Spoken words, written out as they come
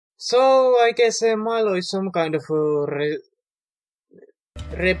So I guess Milo is some kind of a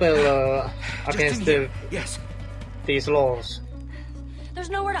rebel against Yes. these laws.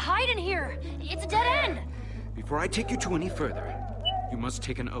 There's nowhere to hide in here. It's a dead end. Before I take you to any further, you must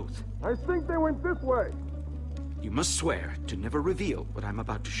take an oath. I think they went this way. You must swear to never reveal what I'm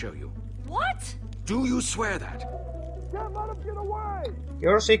about to show you. What? Do you swear that? Can't let them get away.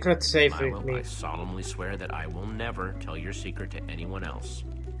 Your secret's safe with Milo, me. I solemnly swear that I will never tell your secret to anyone else.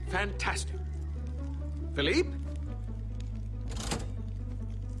 Fantastic. Philippe?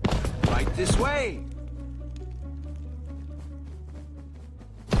 Right this way.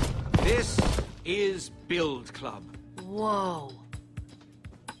 This is Build Club. Whoa.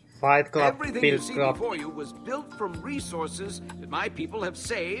 Fight Club, Everything you Build see Club. before you was built from resources that my people have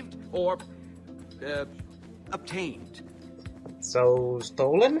saved or obtained. So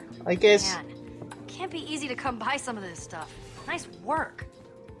stolen, I guess. Man, can't be easy to come by some of this stuff. Nice work.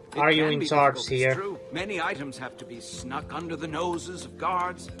 It Are you can in be charge difficult, here? it's true. Many items have to be snuck under the noses of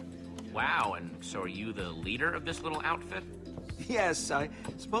guards. Wow, and so are you the leader of this little outfit? Yes, I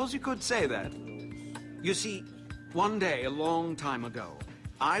suppose you could say that. You see, one day, a long time ago,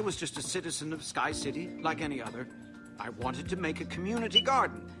 I was just a citizen of Sky City, like any other. I wanted to make a community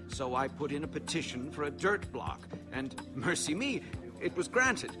garden, so I put in a petition for a dirt block, and mercy me, it was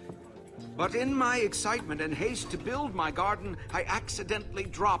granted. But in my excitement and haste to build my garden, I accidentally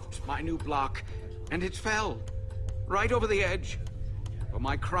dropped my new block, and it fell right over the edge. For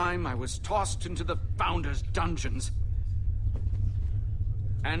my crime, I was tossed into the Founder's dungeons.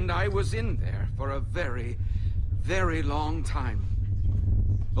 And I was in there for a very, very long time.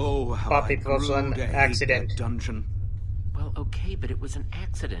 Oh, how But I it was grew an to hate accident. that dungeon. Well, okay, but it was an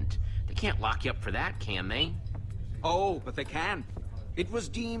accident. They can't lock you up for that, can they? Oh, but they can. It was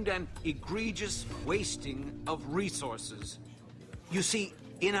deemed an egregious wasting of resources. You see,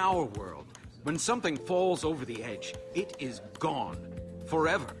 in our world, when something falls over the edge, it is gone.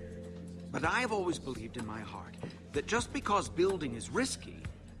 Forever. But I have always believed in my heart that just because building is risky,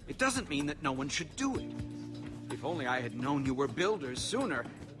 it doesn't mean that no one should do it. If only I had known you were builders sooner,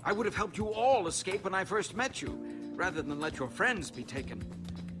 I would have helped you all escape when I first met you, rather than let your friends be taken.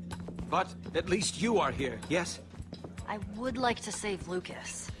 But at least you are here, yes? I would like to save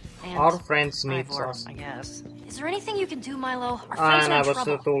Lucas. And Our friends need Ivor, us. I guess. Is there anything you can do, Milo? Our friends And are I in was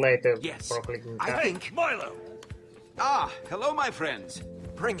trouble. too late Yes. for clicking I that. think... Milo! Ah, hello, my friends.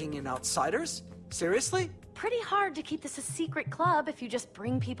 Bringing in outsiders? Seriously? Pretty hard to keep this a secret club if you just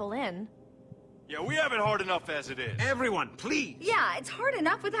bring people in. Yeah, we have it hard enough as it is. Everyone, please. Yeah, it's hard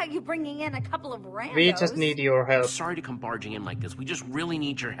enough without you bringing in a couple of randos. We just need your help. Sorry to come barging in like this. We just really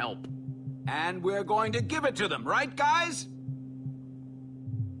need your help. And we're going to give it to them, right, guys?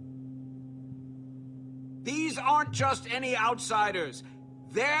 These aren't just any outsiders.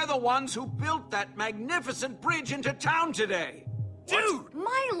 They're the ones who built that magnificent bridge into town today. Dude!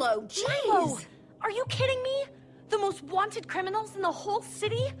 Milo, jeez! Milo, are you kidding me? The most wanted criminals in the whole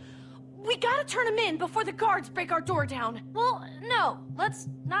city? We gotta turn them in before the guards break our door down. Well, no. Let's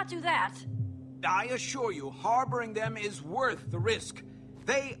not do that. I assure you, harboring them is worth the risk.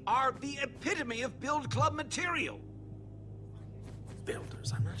 They are the epitome of Build Club material.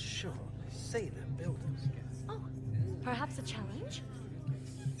 Builders, I'm not sure. They say they're builders. Oh, perhaps a challenge?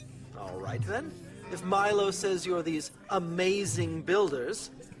 All right then. If Milo says you're these amazing builders,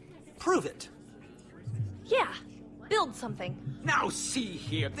 prove it. Yeah, build something. Now see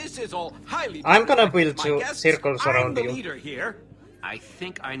here, this is all highly... I'm gonna build My two guests, circles I'm around the you. leader here. I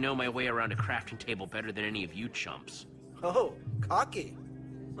think I know my way around a crafting table better than any of you chumps. Oh, cocky.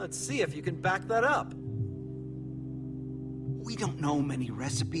 Let's see if you can back that up. We don't know many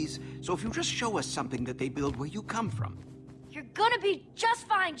recipes, so if you just show us something that they build where you come from. You're gonna be just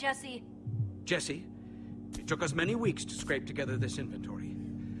fine, Jesse. Jesse, it took us many weeks to scrape together this inventory.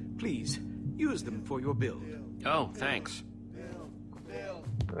 Please, use them for your build. Oh, thanks.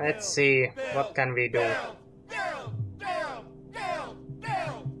 Let's see, what can we do?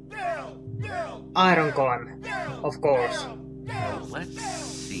 Iron Golem, of course. Let's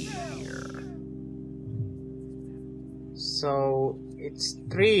see here. So, it's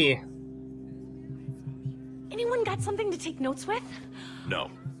 3. Anyone got something to take notes with? No.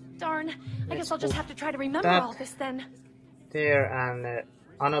 Darn, I guess I'll just have to try to remember that. all this then. There, and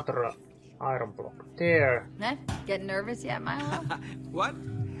another iron block. There, Eh? Getting nervous yet, Milo? What?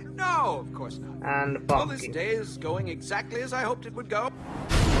 No, of course not. and Well, this pumpkin. day is going exactly as I hoped it would go.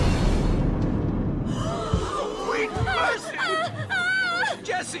 Sweet mercy!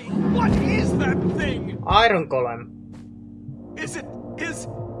 Jesse, what is that thing? Iron Golem. Is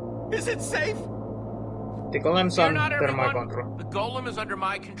it safe? The golems Fear are not, under my everyone. control. The golem is under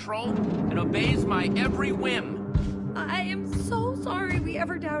my control and obeys my every whim. I am so sorry we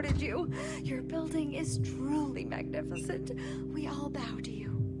ever doubted you. Your building is truly magnificent. We all bow to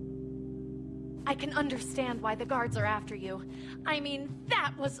you. I can understand why the guards are after you. I mean,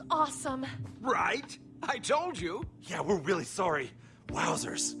 that was awesome. Right? I told you. Yeah, we're really sorry.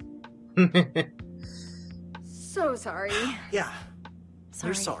 Wowzers. So sorry. Yeah, Sorry.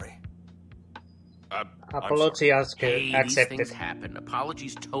 we're sorry. Apology Hey, these accepted. things happen.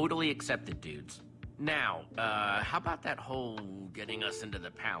 Apologies totally accepted, dudes. Now, how about that whole getting us into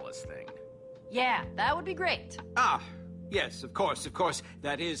the palace thing? Yeah, that would be great. Ah, yes, of course, of course.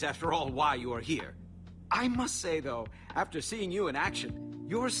 That is, after all, why you are here. I must say, though, after seeing you in action,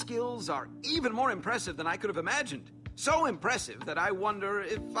 your skills are even more impressive than I could have imagined. So impressive that I wonder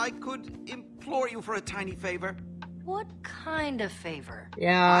if I could implore you for a tiny favor. What kind of favor?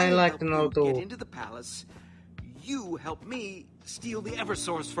 Yeah, I like to know help you get too. into the palace. You help me steal the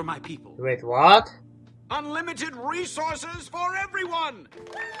Eversource for my people. Wait, what? Unlimited resources for everyone!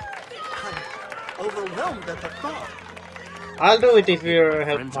 I'm overwhelmed at the thought. I'll do it if you help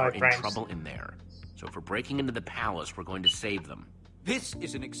Friends my are in friends. trouble in there. So if we're breaking into the palace, we're going to save them. This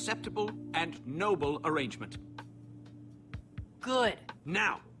is an acceptable and noble arrangement. Good.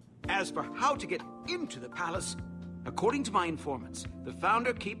 Now, as for how to get into the palace, according to my informants, the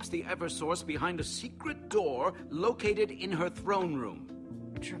founder keeps the Eversource behind a secret door located in her throne room.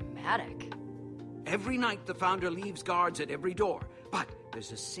 Dramatic. Every night the founder leaves guards at every door, but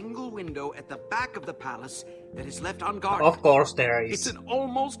there's a single window at the back of the palace that is left unguarded. Of course there It's is. an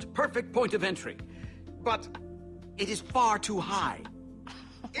almost perfect point of entry, but it is far too high.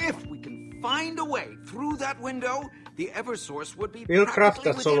 If we can find a way through that window, the Eversource would be We'll craft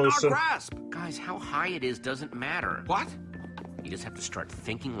practically that within our solution. grasp. Guys, how high it is doesn't matter. What? You just have to start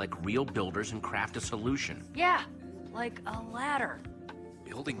thinking like real builders and craft a solution. Yeah, like a ladder.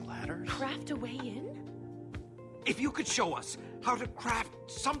 Building ladders? Craft a way in? If you could show us how to craft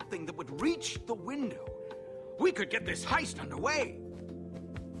something that would reach the window, we could get this heist underway.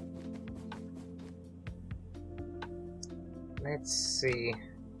 Let's see.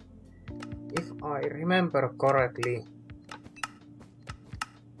 If I remember correctly,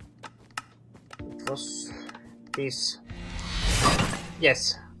 it was this.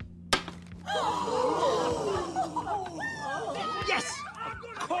 Yes. Yes!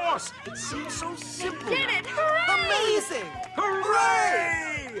 Of course! It seems so simple. Did it! Hooray! Amazing!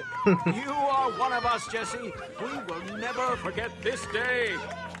 Hooray! You are one of us, Jesse. We will never forget this day.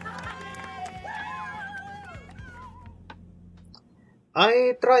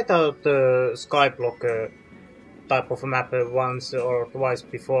 I tried out the Skyblock type of map once or twice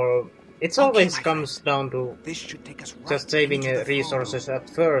before. It always my comes down to This should take us right just saving into the throne resources room. at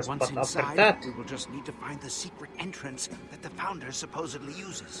first, Once but after inside, that, we will just need to find the secret entrance that the founder supposedly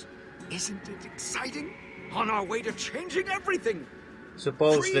uses. Isn't it exciting? On our way to changing everything! Freeing the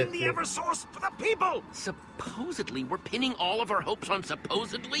supposedly. Eversource for the people! Supposedly? We're pinning all of our hopes on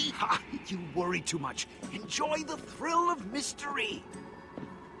supposedly? Ha! You worry too much. Enjoy the thrill of mystery.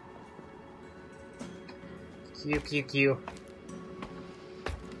 Q.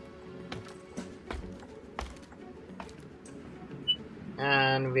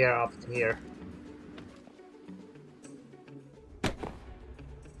 And we are up here.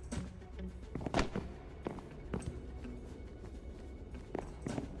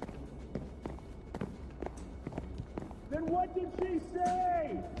 Then what did she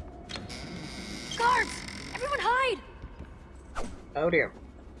say? Guards! Everyone hide! Oh dear.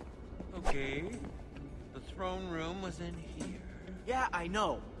 Okay. The throne room was in here. Yeah, I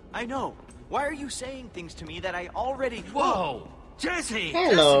know. Why are you saying things to me that I already... Whoa! Jesse!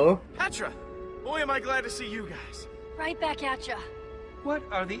 Hello. Petra! Boy, am I glad to see you guys. Right back at ya. What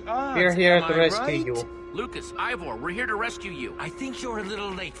are the odds? We're here am to I rescue right? you. Lucas, Ivor, we're here to rescue you. I think you're a little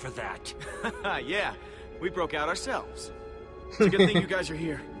late for that. Yeah, we broke out ourselves. It's a good thing you guys are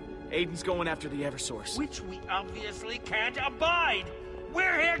here. Aiden's going after the Eversource. Which we obviously can't abide.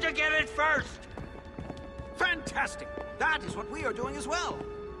 We're here to get it first. Fantastic! That is what we are doing as well.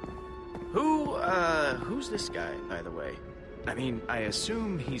 Who's this guy, by the way? I mean, I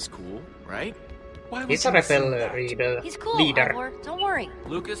assume he's cool, right? Why would He's a you assume rebel that? He's cool, leader. Ivor. Don't worry.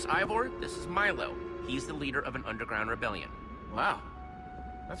 Lucas, Ivor, this is Milo. He's the leader of an underground rebellion. Wow.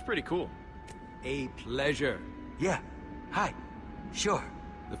 That's pretty cool. A pleasure. Yeah. Hi. Sure.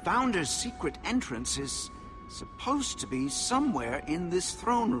 The Founder's secret entrance is supposed to be somewhere in this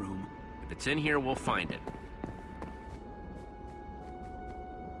throne room. If it's in here, we'll find it.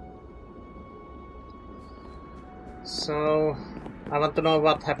 So, I want to know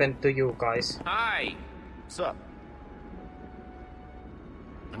what happened to you guys. Hi! What's up?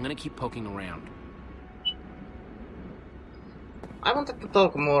 I'm gonna keep poking around. I wanted to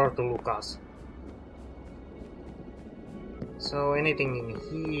talk more to Lukas. So anything in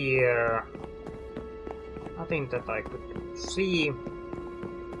here? Nothing that I could see.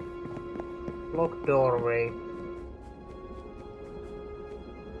 Locked doorway.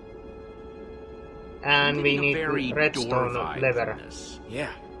 And we need redstone lever.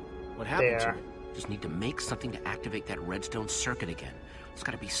 Yeah. What happened to there. it? Just need to make something to activate that redstone circuit again. There's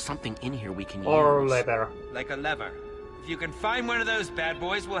gotta be something in here we can Or use. lever. Like a lever. If you can find one of those bad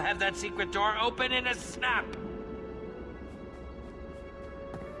boys, we'll have that secret door open in a snap.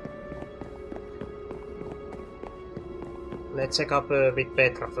 Let's check up with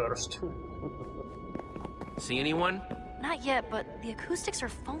Petra first. See anyone? Not yet, but the acoustics are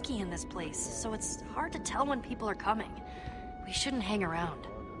funky in this place, so it's hard to tell when people are coming. We shouldn't hang around.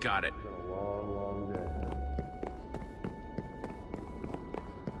 Got it.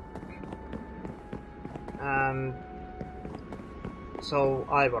 And so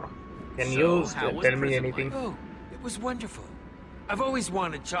Ivor, can you tell me anything? Oh, it was wonderful. I've always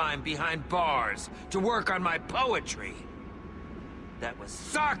wanted time behind bars to work on my poetry. That was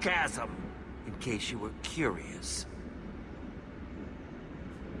sarcasm, in case you were curious.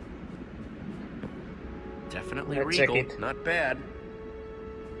 Definitely Let's check regal. it. Not bad.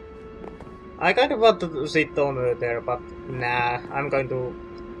 I kind of want to sit on there, but nah, I'm going to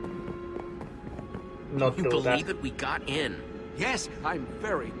not You do believe that. it? We got in. Yes, I'm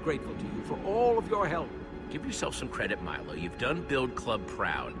very grateful to you for all of your help. Give yourself some credit, Milo. You've done Build Club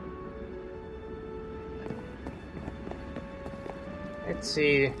proud. Let's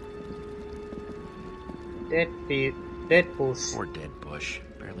see. Dead bush. Or dead bush.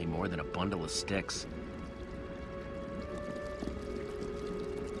 Barely more than a bundle of sticks.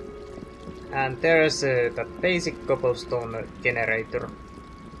 And there's that basic cobblestone generator.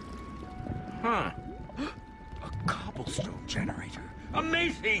 Huh. A cobblestone generator.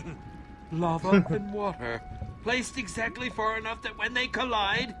 Amazing! Lava and water. Placed exactly far enough that when they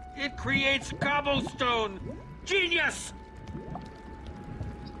collide, it creates cobblestone. Genius!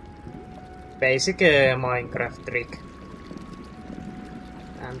 Basic Minecraft trick.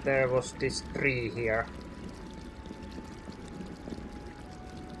 And there was this tree here.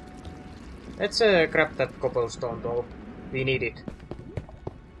 Let's grab that cobblestone though. We need it.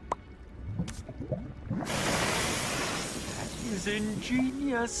 That is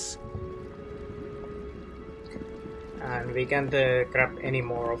ingenious. And we can't grab any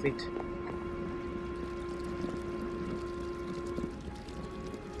more of it.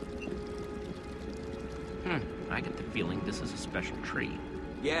 I get the feeling this is a special tree.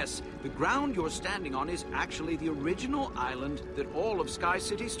 Yes, the ground you're standing on is actually the original island that all of Sky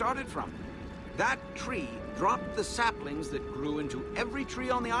City started from. That tree dropped the saplings that grew into every tree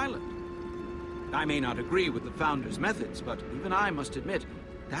on the island. I may not agree with the founder's methods, but even I must admit,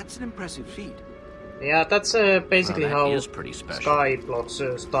 that's an impressive feat. Yeah, that's basically Well, that how is pretty special. sky blocks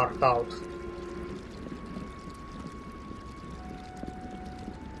start out.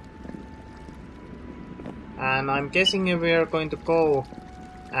 And I'm guessing we're going to go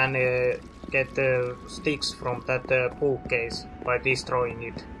and get the sticks from that bookcase by destroying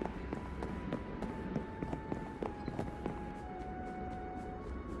it.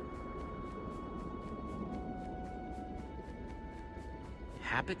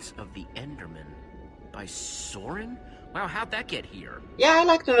 Habits of the Enderman by Soren? Wow, how'd that get here? Yeah, I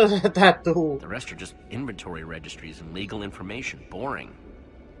like to know that too. The rest are just inventory registries and legal information. Boring.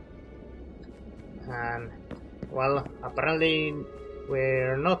 And, well, apparently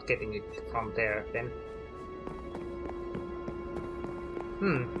we're not getting it from there then.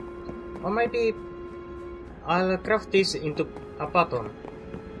 Or maybe I'll craft this into a button.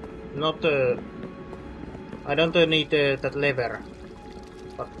 Not, I don't need that lever,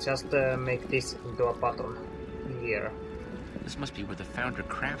 but just make this into a button here. This must be where the founder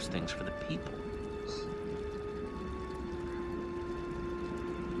crafts things for the people.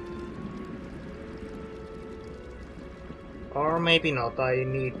 Or maybe not, I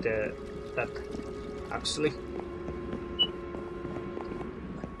need that, actually.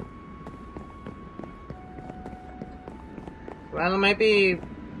 Well, maybe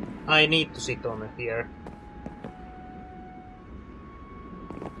I need to sit on here.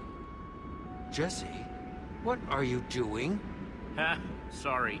 Jesse, what are you doing? Ha,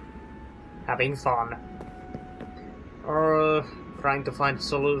 sorry. Having fun. Or trying to find a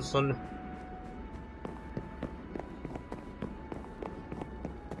solution.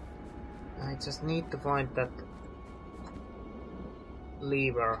 I just need to find that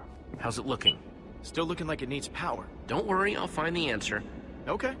lever. How's it looking? Still looking like it needs power. Don't worry, I'll find the answer.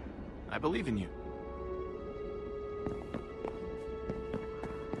 Okay, I believe in you.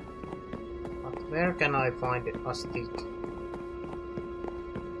 But where can I find a stick?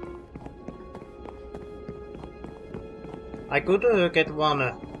 I could get one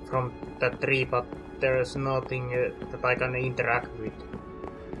from that tree, but there's nothing that I can interact with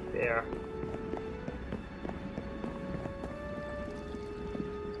there.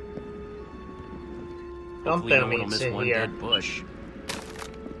 Don't tell me it's here. Bush.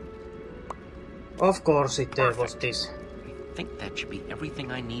 Of course it was this. I think that should be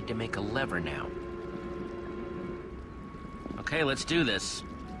everything I need to make a lever now. Okay, let's do this.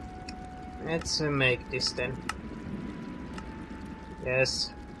 Let's make this then.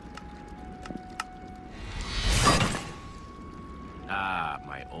 Yes. Ah,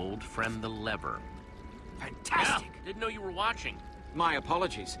 my old friend the lever. Fantastic! Yeah, didn't know you were watching. My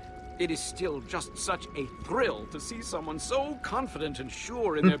apologies. It is still just such a thrill to see someone so confident and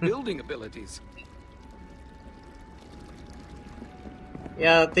sure in their building abilities.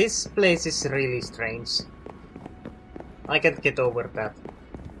 Yeah, this place is really strange. I can't get over that.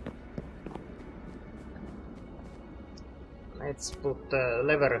 Let's put the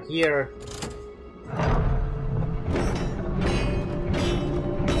lever here.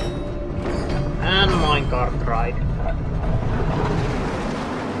 And minecart ride.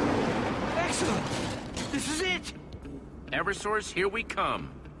 Excellent! This is it! Eversource, here we come.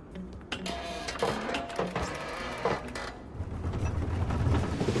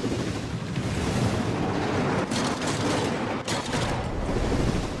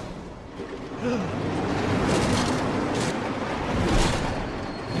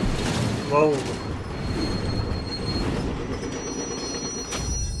 Whoa.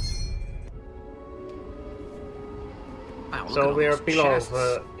 Wow, So we're below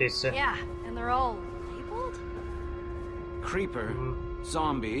this. Yeah, and they're all labeled? Creeper,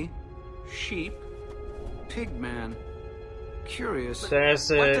 zombie, sheep, pigman. Curious. There's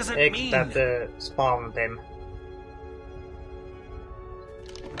What does it eggs mean? that spawn them.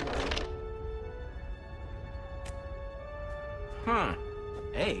 Huh.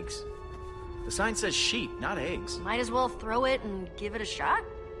 Eggs? The sign says sheep, not eggs. Might as well throw it and give it a shot.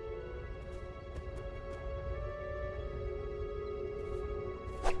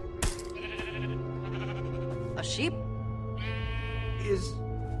 A sheep?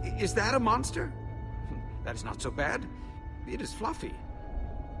 Is that a monster? That is not so bad. It is fluffy.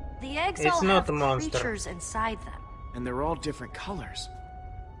 The eggs It's all not have a monster. creatures inside them. And they're all different colors.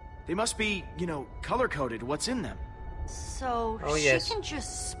 They must be, you know, color-coded what's in them. So Oh, she yes. can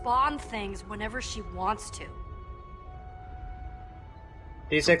just spawn things whenever she wants to.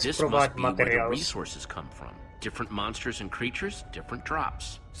 These eggs This provide must be where the materials. resources come from. Different monsters and creatures, different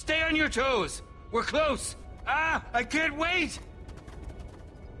drops. Stay on your toes! We're close! Ah, I can't wait!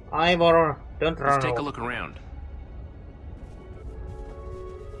 Ivor, don't run Let's take a off. look around.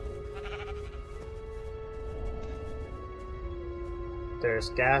 There's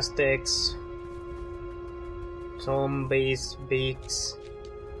gas sticks, zombies, beaks.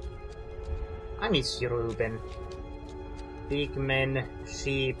 I miss you, Ruben. Pigmen,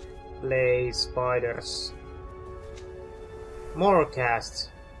 sheep, clay, spiders. More casts.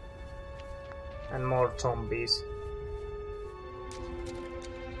 And more zombies.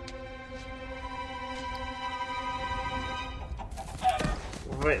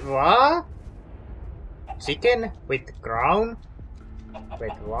 Wait, what? Chicken with crown?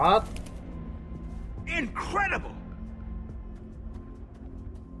 Wait, what? Incredible!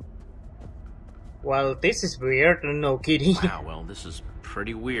 Well, this is weird, no kidding. Wow, well, this is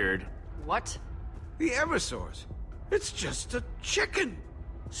pretty weird. What? The Eversource. It's just a chicken.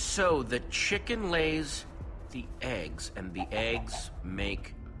 So the chicken lays the eggs, and the eggs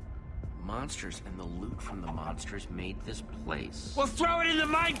make monsters, and the loot from the monsters made this place. Well, throw it in the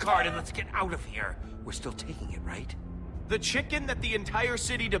minecart and let's get out of here. We're still taking it, right? The chicken that the entire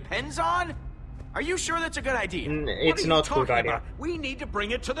city depends on? Are you sure that's a good idea? It's not a good Talking idea. about? We need to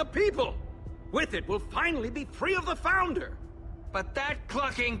bring it to the people. With it, we'll finally be free of the founder. But that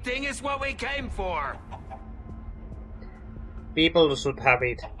clucking thing is what we came for. People should have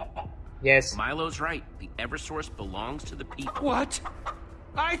it. Yes. Milo's right. The Eversource belongs to the people. What?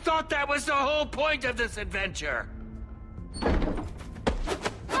 I thought that was the whole point of this adventure.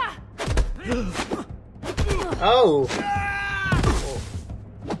 Oh.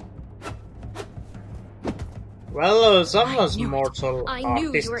 Well, someone's mortal I artist.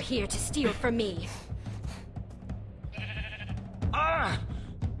 knew you were here to steal from me. Ah!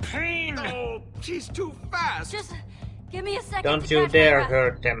 Pain! Oh, she's too fast. Just give me a second. Don't to you catch my dare breath.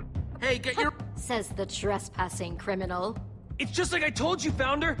 hurt them. Hey, get your... says the trespassing criminal. It's just like I told you,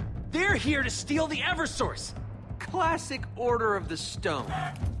 Founder. They're here to steal the Eversource. Classic Order of the Stone.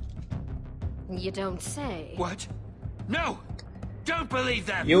 You don't say. What? No! Don't believe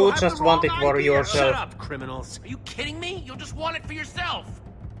them! You just want it for Shut yourself. up, criminals. Are you kidding me? You'll just want it for yourself.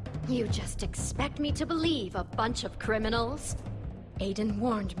 You just expect me to believe a bunch of criminals? Aiden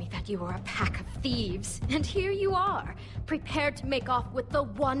warned me that you were a pack of thieves, and here you are, prepared to make off with the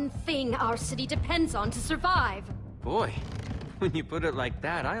one thing our city depends on to survive. Boy, when you put it like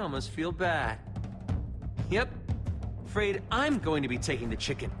that, I almost feel bad. Yep. Afraid I'm going to be taking the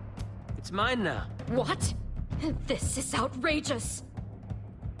chicken. It's mine now. What? This is outrageous.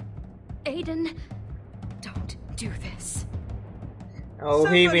 Aiden, don't do this. Oh,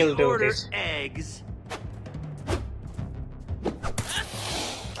 he Somebody will do order this. eggs.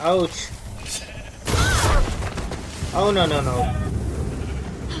 Ouch. Oh, no, no, no.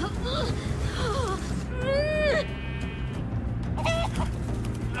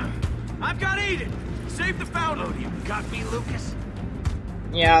 I've got Aiden! Save the founder! Oh, you got me, Lucas?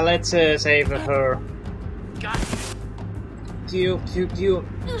 Yeah, let's save her. Got Pew, pew, pew.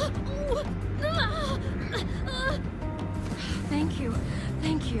 Thank you.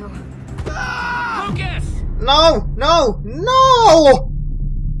 Thank you. Lucas! No! No! No!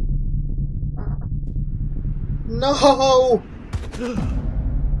 No!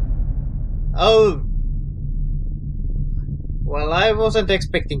 Oh. Well, I wasn't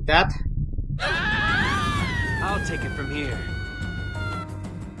expecting that. I'll take it from here.